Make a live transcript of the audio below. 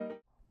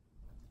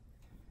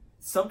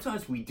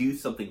Sometimes we do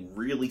something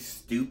really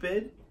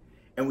stupid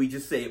and we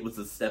just say it was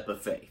a step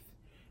of faith.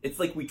 It's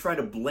like we try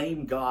to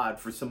blame God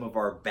for some of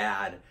our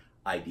bad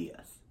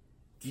ideas.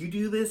 Do you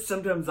do this?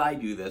 Sometimes I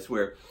do this,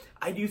 where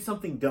I do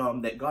something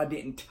dumb that God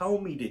didn't tell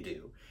me to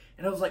do.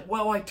 And I was like,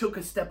 well, I took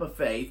a step of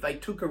faith, I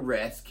took a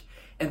risk,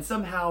 and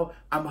somehow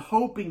I'm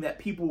hoping that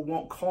people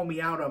won't call me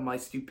out on my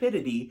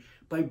stupidity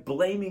by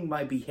blaming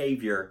my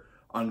behavior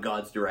on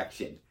God's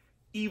direction,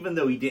 even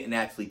though he didn't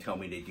actually tell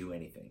me to do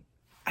anything.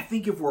 I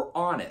think if we're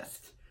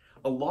honest,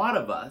 a lot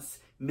of us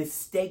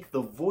mistake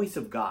the voice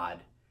of God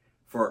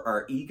for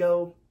our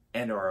ego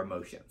and our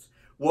emotions.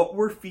 What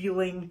we're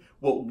feeling,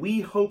 what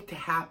we hope to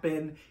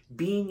happen,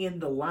 being in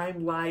the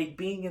limelight,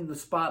 being in the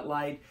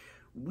spotlight,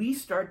 we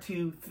start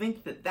to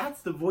think that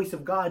that's the voice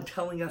of God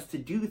telling us to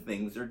do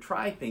things or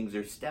try things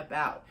or step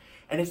out.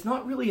 And it's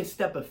not really a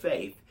step of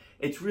faith,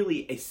 it's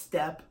really a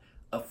step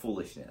of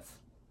foolishness.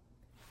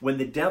 When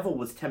the devil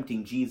was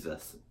tempting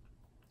Jesus,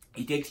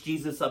 he takes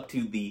Jesus up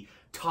to the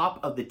top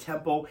of the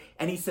temple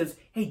and he says,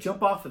 hey,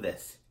 jump off of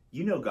this.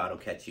 You know God will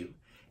catch you.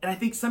 And I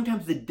think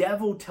sometimes the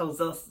devil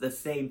tells us the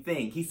same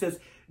thing. He says,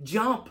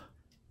 jump,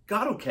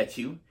 God will catch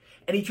you.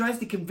 And he tries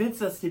to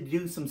convince us to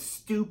do some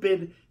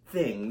stupid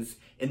things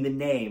in the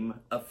name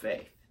of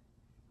faith.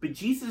 But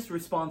Jesus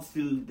responds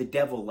to the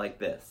devil like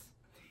this.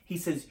 He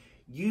says,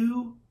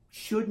 you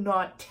should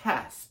not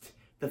test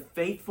the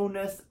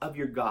faithfulness of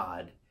your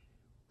God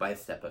by a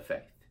step of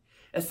faith.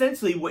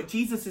 Essentially, what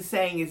Jesus is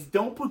saying is,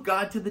 don't put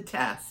God to the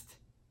test.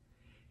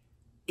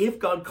 If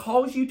God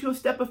calls you to a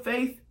step of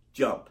faith,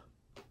 jump.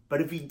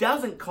 But if he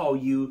doesn't call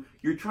you,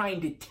 you're trying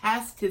to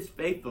test his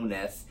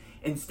faithfulness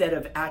instead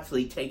of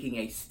actually taking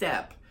a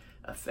step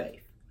of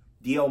faith.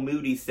 D.L.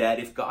 Moody said,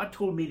 if God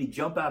told me to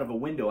jump out of a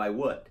window, I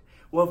would.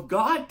 Well, if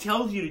God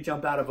tells you to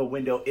jump out of a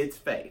window, it's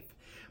faith.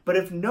 But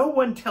if no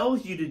one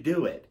tells you to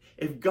do it,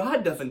 if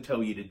God doesn't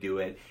tell you to do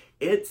it,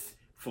 it's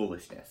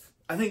foolishness.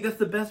 I think that's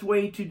the best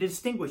way to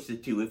distinguish the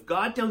two. If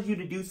God tells you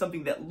to do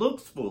something that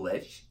looks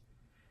foolish,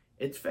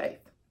 it's faith.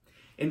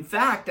 In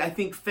fact, I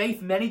think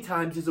faith many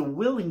times is a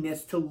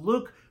willingness to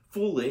look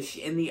foolish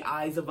in the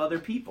eyes of other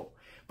people.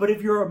 But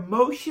if your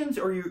emotions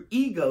or your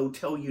ego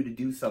tell you to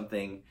do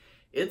something,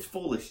 it's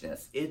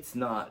foolishness. It's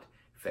not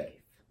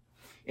faith.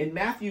 In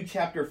Matthew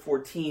chapter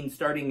 14,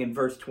 starting in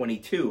verse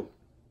 22,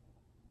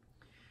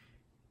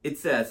 it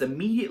says,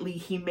 immediately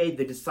he made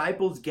the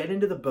disciples get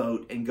into the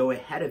boat and go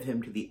ahead of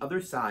him to the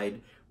other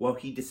side while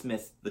he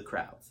dismissed the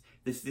crowds.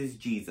 This is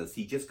Jesus.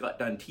 He just got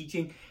done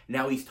teaching.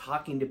 Now he's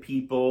talking to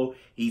people.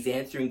 He's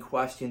answering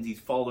questions.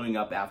 He's following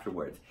up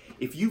afterwards.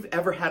 If you've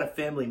ever had a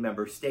family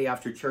member stay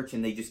after church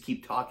and they just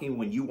keep talking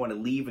when you want to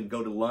leave and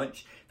go to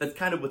lunch, that's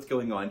kind of what's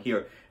going on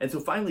here. And so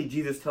finally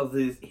Jesus tells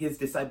his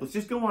disciples,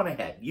 just go on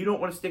ahead. You don't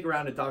want to stick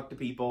around and talk to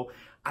people.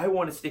 I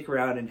want to stick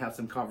around and have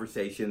some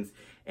conversations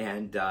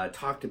and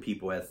talk to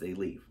people as they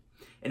leave.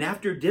 And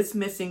after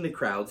dismissing the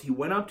crowds, he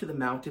went up to the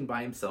mountain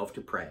by himself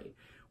to pray.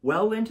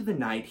 Well into the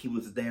night, he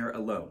was there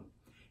alone.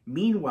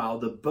 Meanwhile,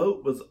 the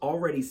boat was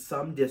already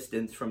some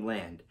distance from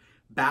land,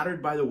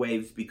 battered by the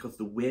waves because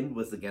the wind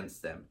was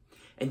against them.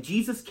 And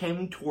Jesus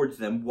came towards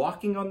them,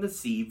 walking on the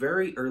sea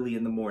very early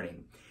in the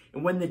morning.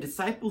 And when the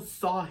disciples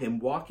saw him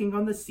walking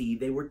on the sea,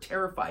 they were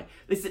terrified.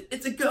 They said,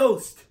 it's a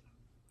ghost!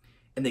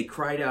 And they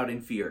cried out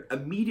in fear.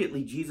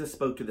 Immediately, Jesus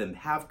spoke to them,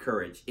 have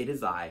courage, it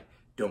is I,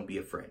 don't be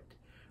afraid.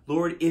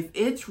 Lord, if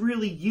it's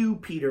really you,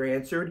 Peter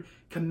answered,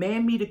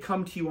 command me to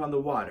come to you on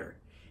the water.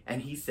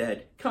 And he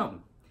said,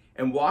 come.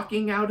 And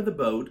climbing out of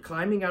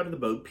the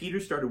boat, Peter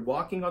started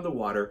walking on the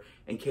water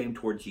and came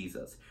toward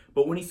Jesus.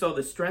 But when he saw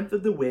the strength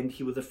of the wind,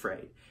 he was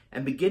afraid.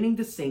 And beginning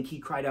to sink, he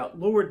cried out,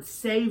 Lord,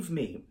 save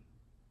me.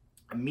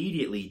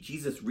 Immediately,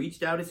 Jesus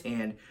reached out his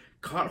hand,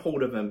 caught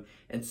hold of him,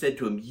 and said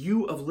to him,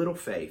 you of little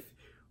faith,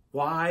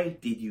 why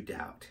did you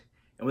doubt?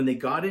 And when they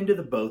got into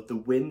the boat, the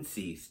wind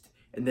ceased.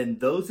 And then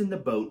those in the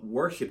boat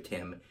worshipped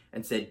him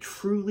and said,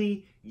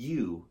 truly,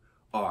 you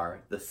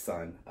are the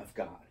Son of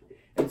God.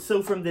 And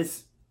so from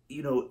this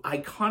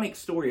iconic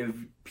story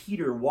of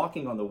Peter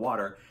walking on the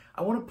water,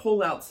 I want to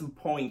pull out some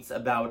points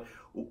about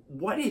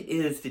what it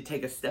is to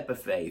take a step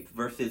of faith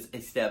versus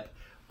a step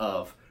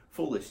of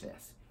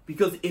foolishness.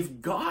 Because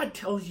if God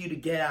tells you to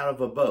get out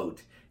of a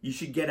boat, you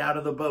should get out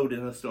of the boat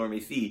in a stormy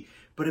sea.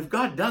 But if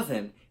God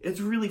doesn't, it's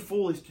really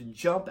foolish to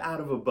jump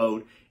out of a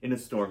boat in a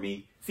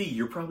stormy sea.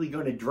 You're probably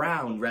going to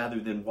drown rather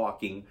than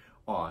walking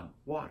on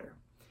water.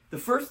 The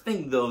first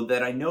thing, though,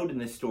 that I note in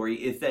this story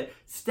is that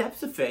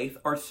steps of faith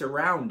are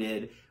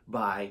surrounded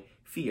by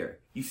fear.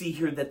 You see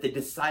here that the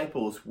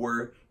disciples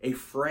were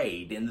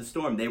afraid in the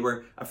storm. They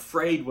were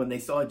afraid when they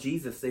saw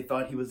Jesus. They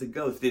thought he was a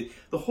ghost.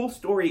 The whole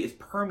story is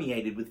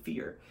permeated with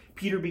fear.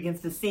 Peter begins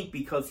to sink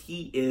because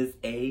he is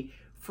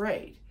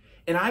afraid.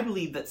 And I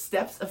believe that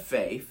steps of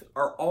faith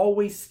are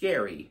always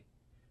scary,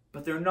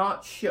 but they're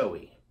not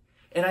showy.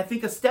 And I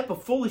think a step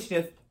of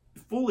foolishness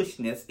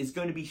foolishness is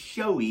going to be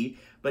showy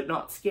but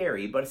not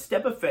scary. But a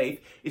step of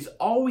faith is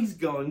always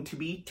going to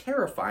be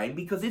terrifying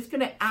because it's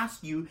going to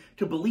ask you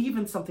to believe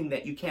in something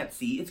that you can't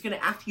see. It's going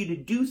to ask you to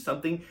do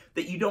something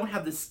that you don't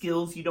have the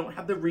skills, you don't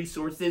have the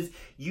resources,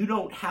 you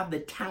don't have the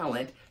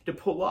talent to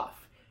pull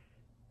off.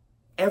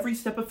 Every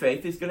step of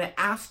faith is going to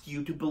ask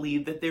you to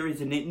believe that there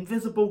is an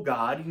invisible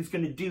God who's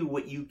going to do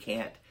what you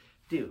can't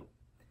do.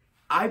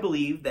 I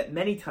believe that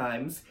many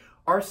times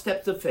our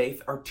steps of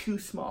faith are too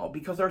small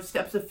because our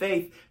steps of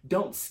faith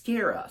don't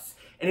scare us.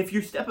 And if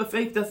your step of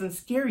faith doesn't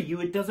scare you,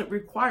 it doesn't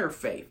require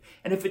faith.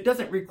 And if it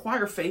doesn't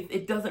require faith,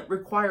 it doesn't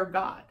require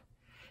God.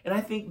 And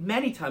I think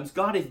many times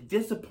God is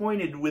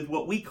disappointed with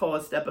what we call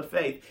a step of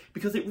faith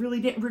because it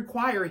really didn't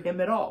require him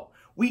at all.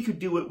 We could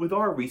do it with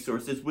our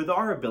resources, with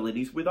our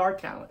abilities, with our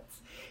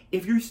talents.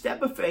 If your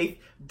step of faith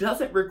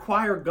doesn't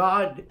require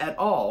God at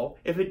all,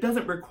 if it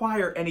doesn't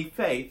require any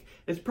faith,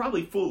 it's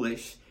probably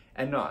foolish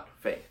and not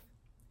faith.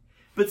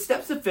 But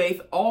steps of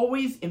faith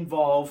always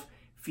involve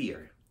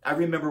fear. I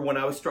remember when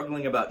I was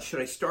struggling about, should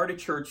I start a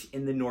church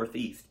in the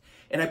Northeast?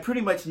 And I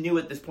pretty much knew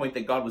at this point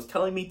that God was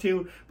telling me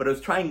to, but I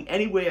was trying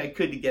any way I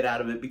could to get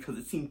out of it because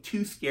it seemed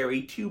too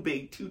scary, too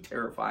big, too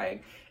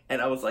terrifying.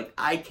 And I was like,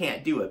 I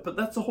can't do it. But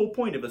that's the whole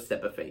point of a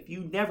step of faith.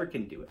 You never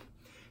can do it.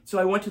 So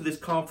I went to this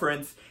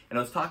conference and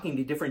I was talking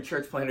to different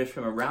church planners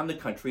from around the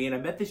country, and I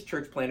met this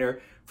church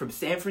planner from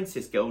San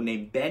Francisco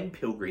named Ben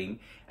Pilgrim,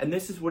 and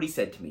this is what he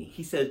said to me.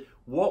 He said,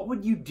 "What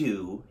would you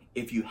do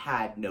if you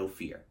had no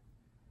fear?"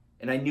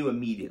 And I knew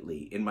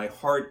immediately in my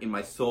heart, in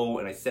my soul,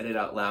 and I said it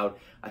out loud,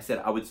 I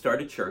said, I would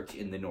start a church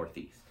in the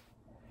Northeast.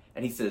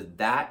 And he says,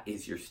 that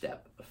is your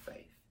step of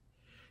faith.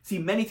 See,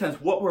 many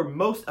times what we're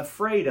most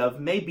afraid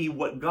of may be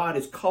what God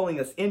is calling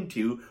us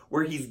into,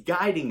 where he's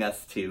guiding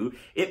us to.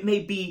 It may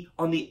be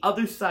on the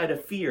other side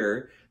of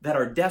fear that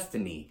our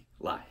destiny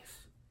lies.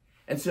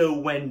 And so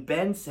when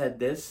Ben said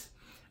this,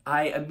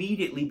 I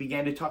immediately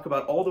began to talk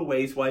about all the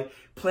ways why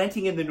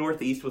planting in the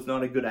Northeast was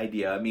not a good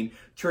idea. I mean,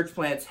 church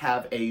plants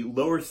have a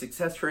lower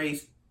success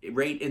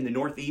rate in the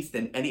Northeast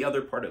than any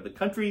other part of the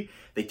country.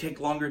 They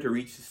take longer to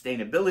reach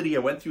sustainability. I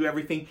went through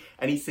everything,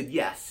 and he said,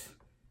 yes.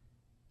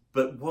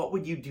 But what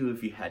would you do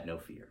if you had no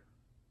fear?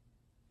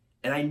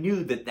 And I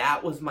knew that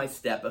that was my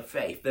step of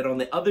faith, that on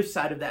the other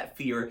side of that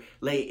fear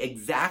lay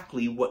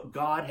exactly what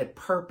God had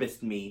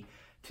purposed me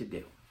to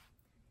do.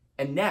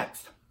 And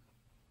next,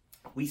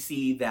 we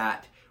see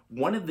that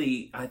one of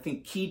the, I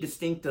think, key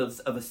distinctives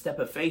of a step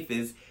of faith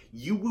is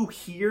you will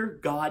hear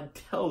God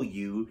tell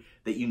you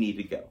that you need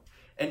to go.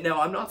 And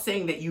now I'm not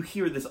saying that you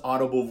hear this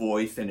audible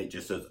voice and it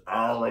just says,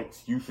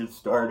 Alex, you should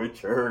start a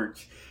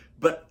church.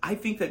 But I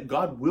think that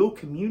God will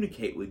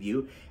communicate with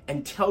you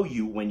and tell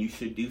you when you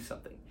should do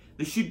something.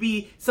 There should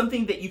be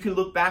something that you can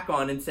look back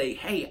on and say,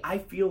 hey, I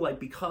feel like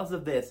because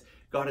of this,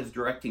 God is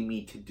directing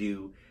me to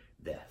do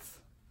this.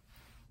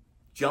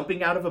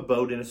 Jumping out of a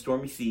boat in a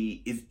stormy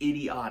sea is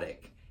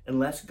idiotic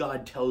unless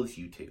God tells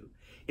you to.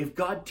 If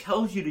God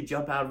tells you to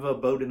jump out of a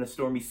boat in a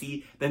stormy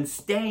sea, then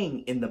staying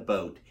in the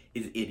boat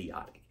is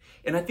idiotic.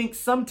 And I think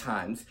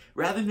sometimes,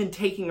 rather than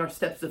taking our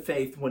steps of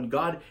faith when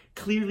God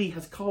clearly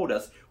has called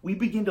us, we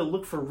begin to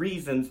look for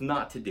reasons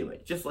not to do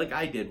it. Just like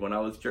I did when I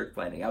was church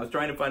planting. I was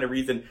trying to find a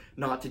reason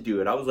not to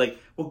do it. I was like,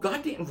 well,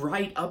 God didn't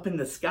write up in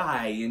the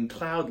sky in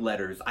cloud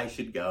letters, I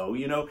should go.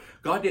 You know,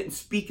 God didn't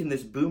speak in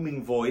this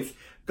booming voice.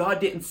 God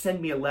didn't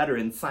send me a letter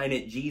and sign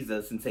it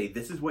Jesus and say,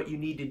 this is what you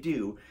need to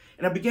do.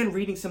 And I began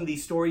reading some of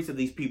these stories of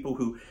these people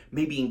who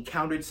maybe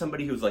encountered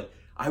somebody who was like,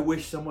 I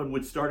wish someone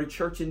would start a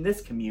church in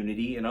this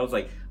community. And I was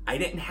like, I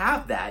didn't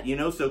have that, you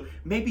know, so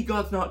maybe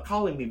God's not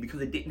calling me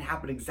because it didn't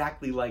happen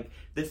exactly like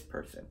this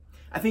person.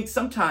 I think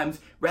sometimes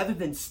rather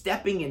than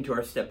stepping into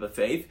our step of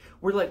faith,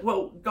 we're like,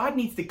 well, God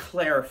needs to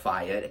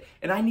clarify it.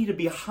 And I need to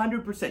be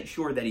 100%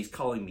 sure that he's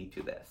calling me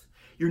to this.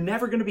 You're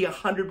never going to be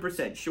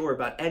 100% sure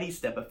about any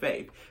step of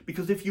faith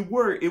because if you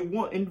were, it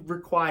wouldn't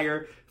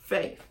require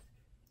faith.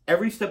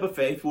 Every step of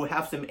faith will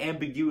have some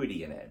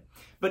ambiguity in it.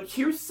 But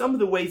here's some of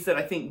the ways that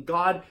I think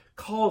God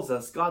calls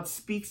us, God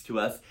speaks to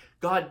us,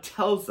 God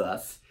tells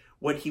us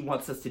what he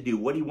wants us to do,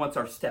 what he wants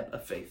our step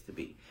of faith to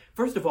be.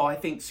 First of all, I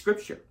think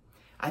Scripture.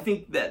 I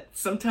think that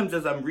sometimes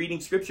as I'm reading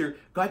Scripture,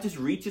 God just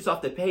reaches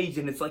off the page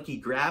and it's like he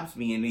grabs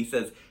me and he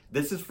says,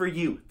 this is for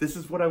you. This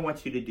is what I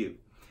want you to do.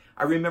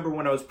 I remember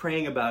when I was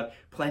praying about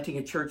planting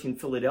a church in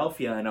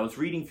Philadelphia and I was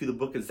reading through the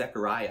book of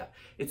Zechariah.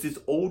 It's this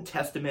Old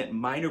Testament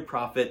minor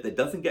prophet that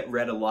doesn't get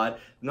read a lot,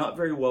 not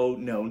very well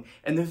known.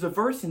 And there's a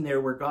verse in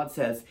there where God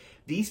says,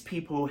 these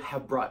people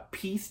have brought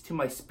peace to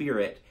my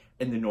spirit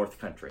in the North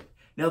Country.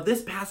 Now,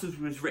 this passage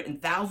was written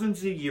thousands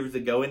of years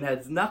ago and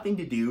has nothing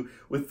to do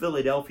with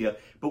Philadelphia.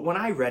 But when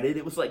I read it,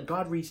 it was like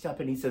God reached up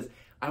and he says,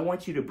 I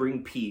want you to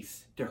bring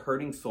peace to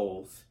hurting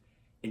souls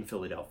in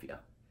Philadelphia.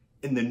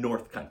 In the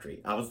North Country.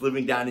 I was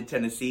living down in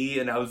Tennessee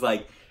and I was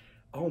like,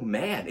 oh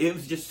man, it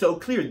was just so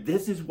clear.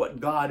 This is what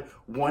God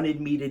wanted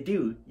me to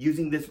do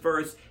using this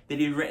verse that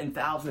he had written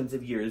thousands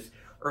of years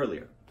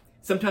earlier.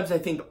 Sometimes I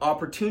think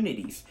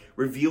opportunities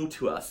reveal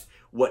to us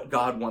what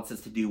God wants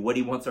us to do, what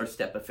he wants our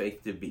step of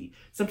faith to be.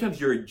 Sometimes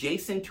you're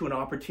adjacent to an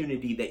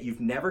opportunity that you've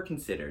never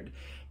considered,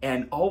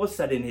 and all of a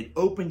sudden it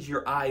opens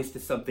your eyes to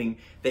something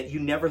that you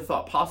never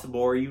thought possible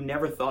or you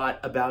never thought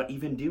about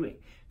even doing.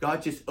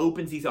 God just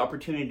opens these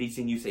opportunities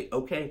and you say,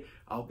 okay,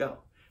 I'll go.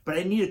 But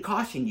I need to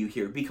caution you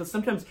here, because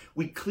sometimes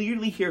we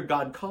clearly hear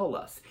God call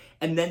us,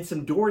 and then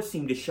some doors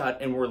seem to shut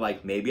and we're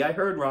like, maybe I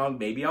heard wrong,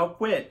 maybe I'll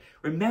quit.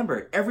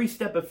 Remember, every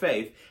step of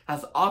faith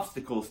has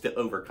obstacles to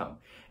overcome.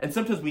 And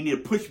sometimes we need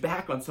to push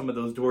back on some of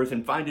those doors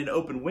and find an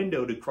open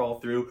window to crawl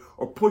through,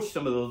 or push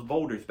some of those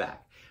boulders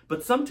back.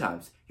 But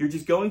sometimes you're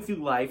just going through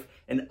life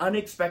and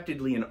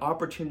unexpectedly an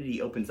opportunity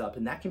opens up,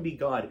 and that can be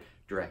God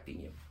directing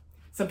you.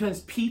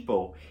 Sometimes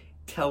people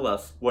tell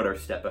us what our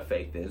step of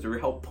faith is, or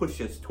help push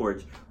us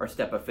towards our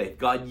step of faith.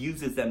 God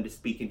uses them to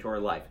speak into our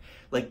life,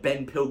 like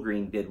Ben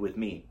Pilgrim did with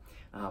me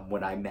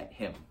when I met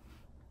him.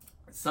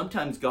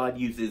 Sometimes God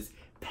uses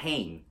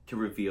pain to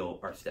reveal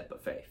our step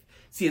of faith.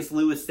 C.S.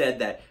 Lewis said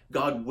that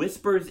God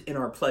whispers in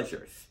our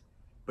pleasures,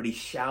 but he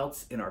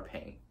shouts in our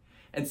pain.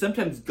 And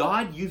sometimes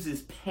God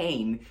uses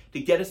pain to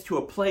get us to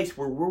a place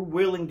where we're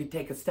willing to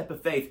take a step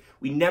of faith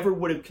we never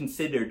would have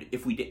considered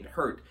if we didn't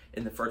hurt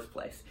in the first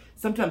place.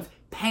 Sometimes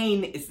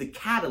pain is the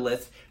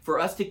catalyst for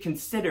us to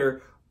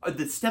consider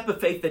the step of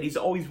faith that he's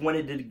always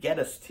wanted to get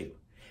us to.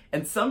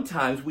 And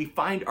sometimes we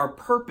find our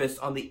purpose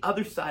on the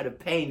other side of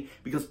pain,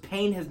 because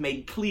pain has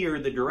made clear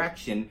the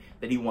direction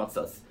that he wants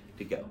us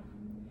to go.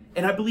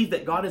 And I believe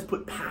that God has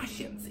put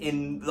passions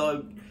in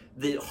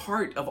the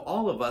heart of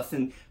all of us,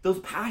 and those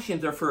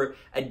passions are for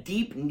a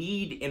deep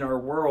need in our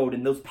world,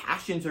 and those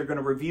passions are going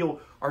to reveal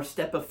our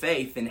step of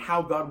faith and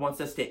how God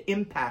wants us to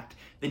impact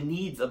the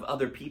needs of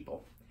other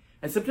people.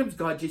 And sometimes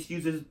God just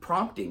uses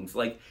promptings.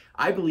 Like,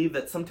 I believe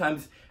that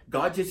sometimes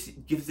God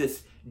just gives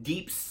this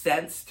deep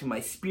sense to my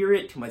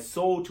spirit, to my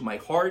soul, to my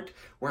heart,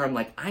 where I'm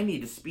like, I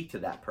need to speak to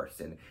that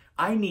person.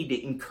 I need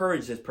to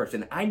encourage this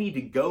person. I need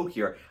to go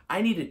here.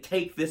 I need to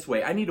take this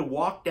way. I need to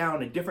walk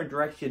down a different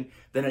direction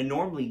than I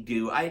normally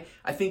do. I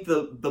think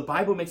the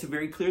Bible makes it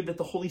very clear that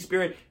the Holy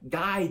Spirit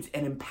guides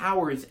and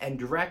empowers and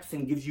directs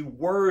and gives you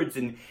words.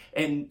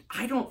 And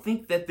I don't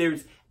think that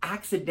there's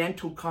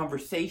accidental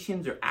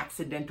conversations or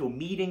accidental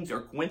meetings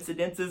or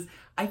coincidences.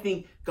 I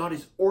think God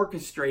is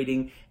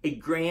orchestrating a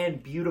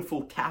grand,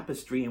 beautiful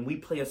tapestry, and we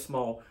play a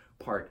small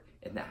part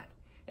in that.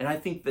 And I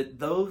think that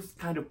those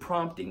kind of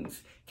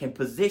promptings can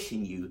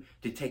position you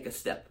to take a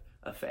step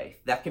of faith.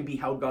 That can be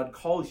how God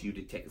calls you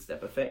to take a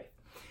step of faith.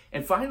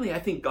 And finally, I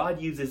think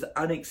God uses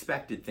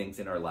unexpected things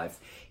in our lives.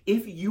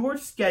 If your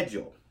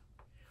schedule,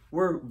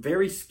 we're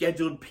very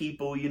scheduled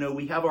people,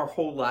 we have our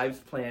whole lives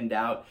planned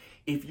out.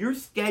 If your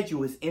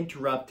schedule is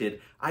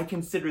interrupted, I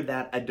consider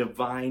that a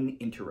divine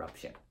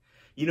interruption.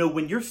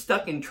 When you're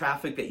stuck in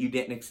traffic that you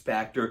didn't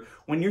expect, or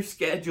when your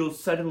schedule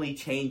suddenly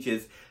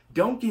changes,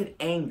 don't get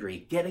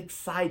angry, get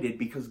excited,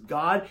 because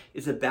God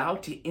is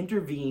about to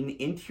intervene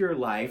into your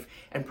life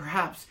and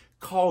perhaps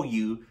call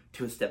you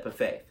to a step of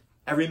faith.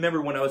 I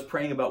remember when I was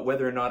praying about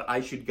whether or not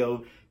I should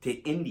go to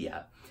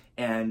India,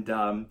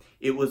 and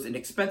it was an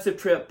expensive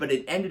trip, but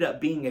it ended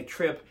up being a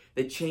trip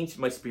that changed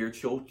my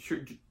spiritual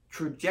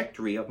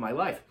trajectory of my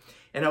life.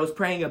 And I was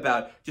praying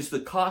about just the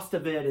cost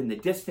of it and the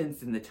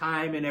distance and the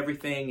time and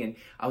everything. And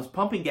I was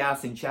pumping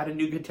gas in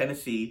Chattanooga,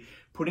 Tennessee,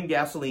 putting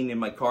gasoline in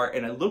my car.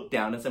 And I looked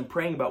down as I'm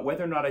praying about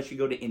whether or not I should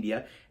go to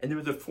India. And there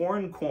was a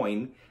foreign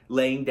coin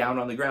laying down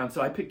on the ground.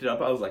 So I picked it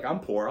up. I was like, I'm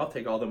poor. I'll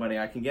take all the money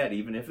I can get,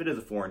 even if it is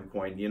a foreign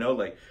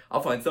coin.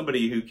 I'll find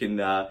somebody who can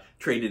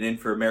trade it in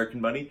for American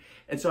money.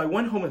 And so I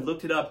went home and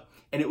looked it up.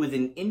 And it was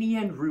an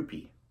Indian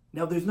rupee.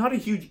 Now, there's not a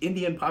huge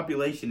Indian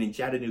population in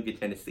Chattanooga,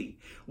 Tennessee.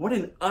 What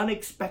an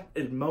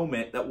unexpected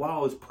moment that while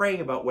I was praying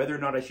about whether or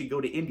not I should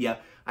go to India,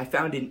 I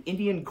found an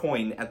Indian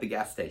coin at the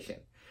gas station.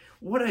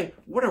 What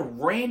a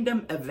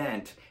random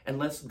event,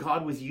 unless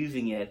God was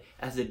using it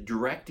as a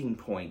directing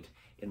point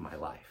in my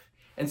life.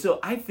 And so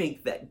I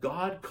think that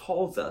God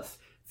calls us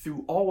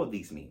through all of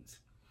these means.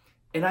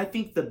 And I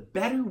think the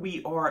better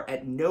we are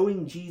at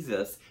knowing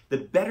Jesus, the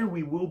better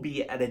we will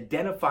be at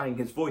identifying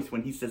his voice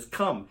when he says,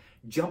 come,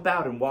 jump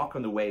out and walk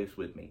on the waves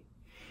with me.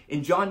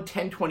 In John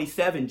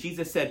 10:27,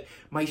 Jesus said,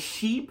 my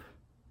sheep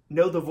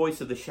know the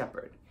voice of the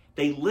shepherd.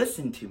 They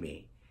listen to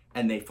me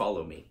and they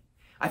follow me.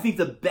 I think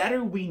the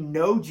better we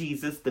know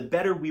Jesus, the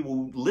better we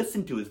will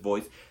listen to his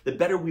voice, the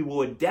better we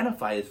will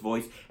identify his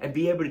voice and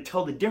be able to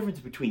tell the difference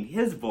between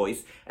his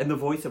voice and the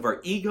voice of our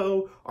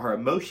ego, our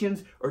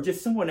emotions, or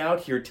just someone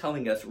out here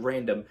telling us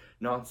random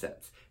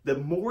nonsense. The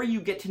more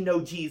you get to know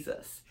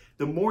Jesus,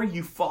 the more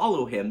you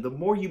follow him, the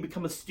more you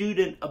become a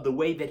student of the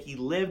way that he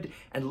lived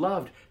and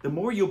loved, the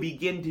more you'll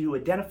begin to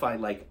identify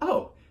like,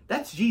 oh,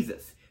 that's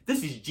Jesus.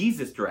 This is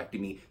Jesus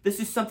directing me. This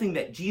is something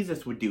that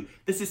Jesus would do.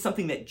 This is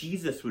something that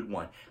Jesus would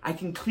want. I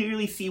can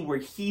clearly see where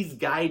he's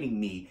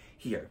guiding me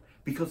here.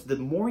 Because the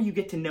more you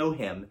get to know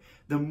him,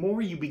 the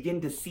more you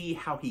begin to see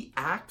how he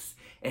acts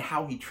and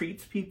how he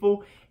treats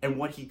people and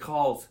what he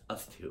calls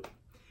us to.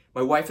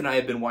 My wife and I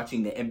have been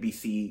watching the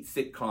NBC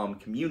sitcom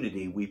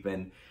Community. We've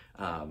been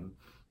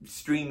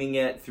streaming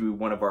it through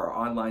one of our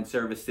online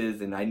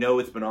services, and I know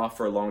it's been off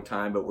for a long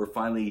time, but we're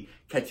finally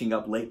catching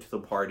up late to the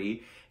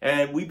party,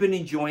 and we've been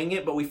enjoying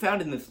it. But we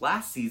found in this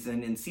last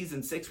season, in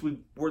season 6, we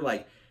were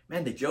like,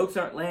 man, the jokes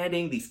aren't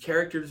landing, these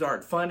characters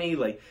aren't funny,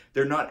 like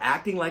they're not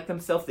acting like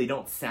themselves, they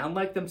don't sound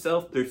like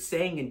themselves, they're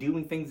saying and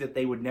doing things that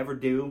they would never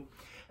do.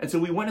 And so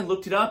we went and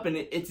looked it up, and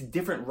it's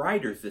different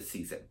writers this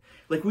season.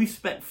 Like, we've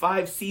spent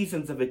 5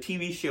 seasons of a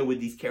TV show with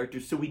these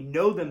characters, so we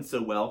know them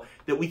so well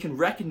that we can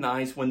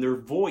recognize when their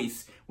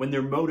voice, when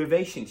their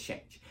motivations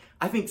change.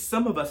 I think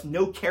some of us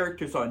know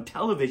characters on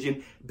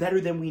television better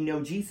than we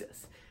know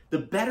Jesus. The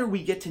better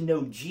we get to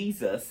know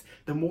Jesus,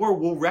 the more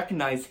we'll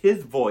recognize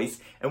his voice,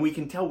 and we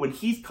can tell when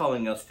he's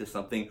calling us to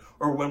something,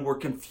 or when we're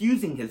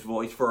confusing his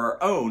voice for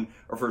our own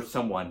or for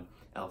someone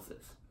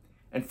else's.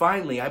 And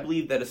finally, I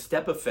believe that a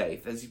step of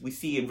faith, as we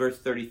see in verse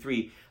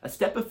 33, a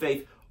step of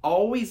faith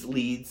always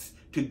leads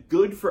to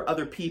good for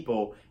other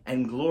people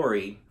and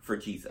glory for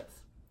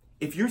Jesus.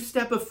 If your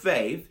step of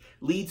faith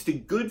leads to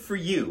good for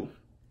you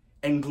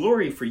and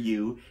glory for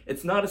you,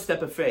 it's not a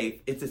step of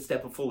faith, it's a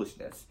step of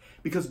foolishness.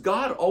 Because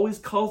God always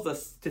calls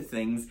us to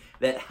things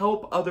that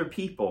help other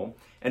people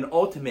and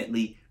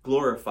ultimately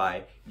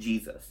glorify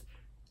Jesus.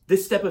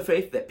 This step of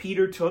faith that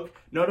Peter took,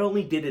 not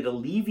only did it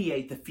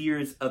alleviate the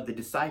fears of the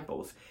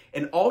disciples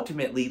and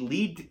ultimately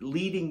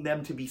leading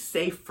them to be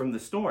safe from the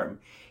storm,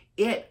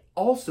 it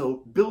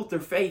also built their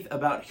faith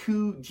about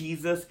who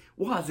Jesus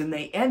was. And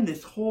they end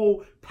this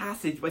whole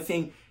passage by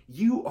saying,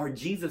 you are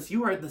Jesus,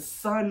 you are the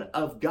Son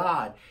of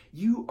God.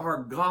 You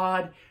are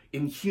God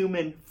in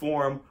human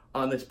form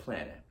on this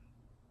planet.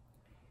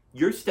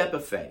 Your step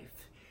of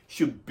faith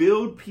should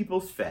build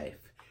people's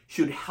faith,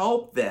 should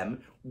help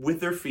them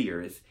with their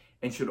fears,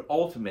 and should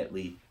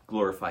ultimately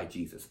glorify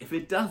Jesus. If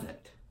it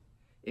doesn't,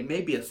 it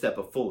may be a step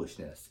of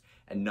foolishness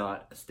and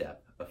not a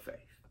step of faith.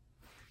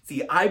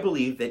 See, I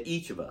believe that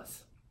each of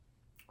us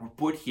are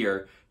put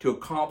here to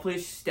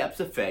accomplish steps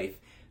of faith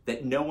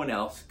that no one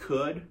else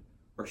could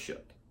or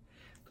should.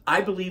 I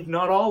believe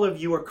not all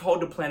of you are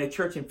called to plant a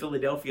church in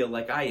Philadelphia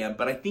like I am,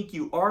 but I think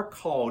you are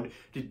called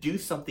to do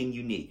something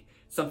unique.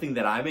 Something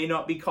that I may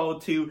not be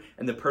called to,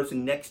 and the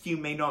person next to you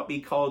may not be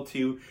called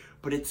to,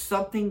 but it's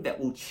something that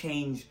will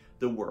change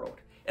the world.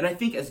 And I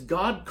think as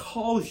God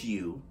calls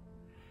you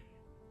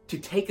to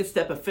take a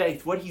step of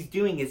faith, what he's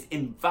doing is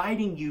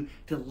inviting you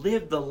to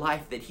live the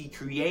life that he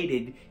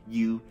created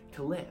you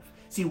to live.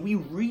 See, we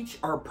reach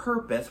our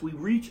purpose, we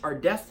reach our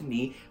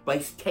destiny by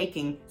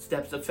taking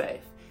steps of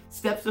faith.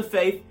 Steps of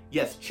faith,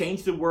 yes,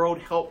 change the world,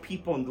 help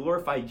people, and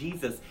glorify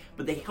Jesus,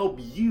 but they help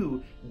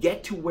you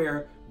get to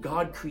where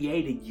God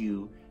created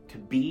you to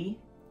be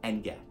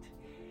and get.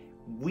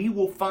 We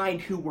will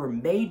find who we're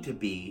made to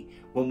be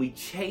when we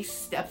chase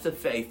steps of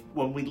faith,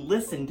 when we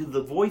listen to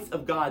the voice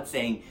of God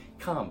saying,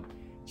 come,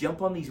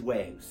 jump on these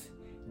waves,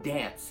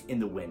 dance in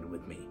the wind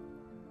with me.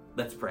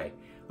 Let's pray.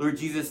 Lord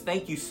Jesus,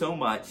 thank you so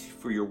much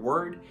for your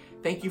word.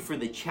 Thank you for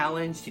the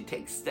challenge to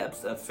take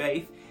steps of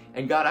faith.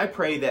 And God, I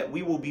pray that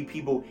we will be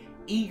people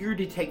eager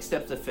to take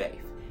steps of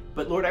faith.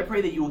 But Lord, I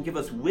pray that you will give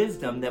us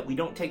wisdom that we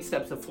don't take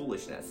steps of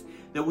foolishness,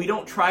 that we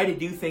don't try to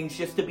do things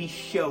just to be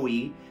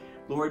showy,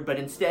 Lord, but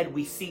instead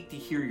we seek to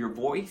hear your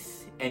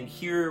voice and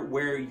hear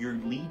where you're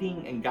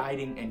leading and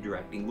guiding and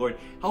directing. Lord,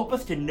 help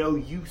us to know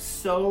you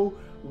so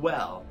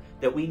well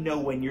that we know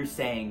when you're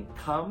saying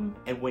come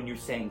and when you're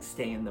saying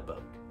stay in the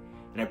boat.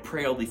 And I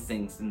pray all these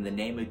things in the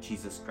name of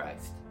Jesus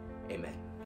Christ. Amen.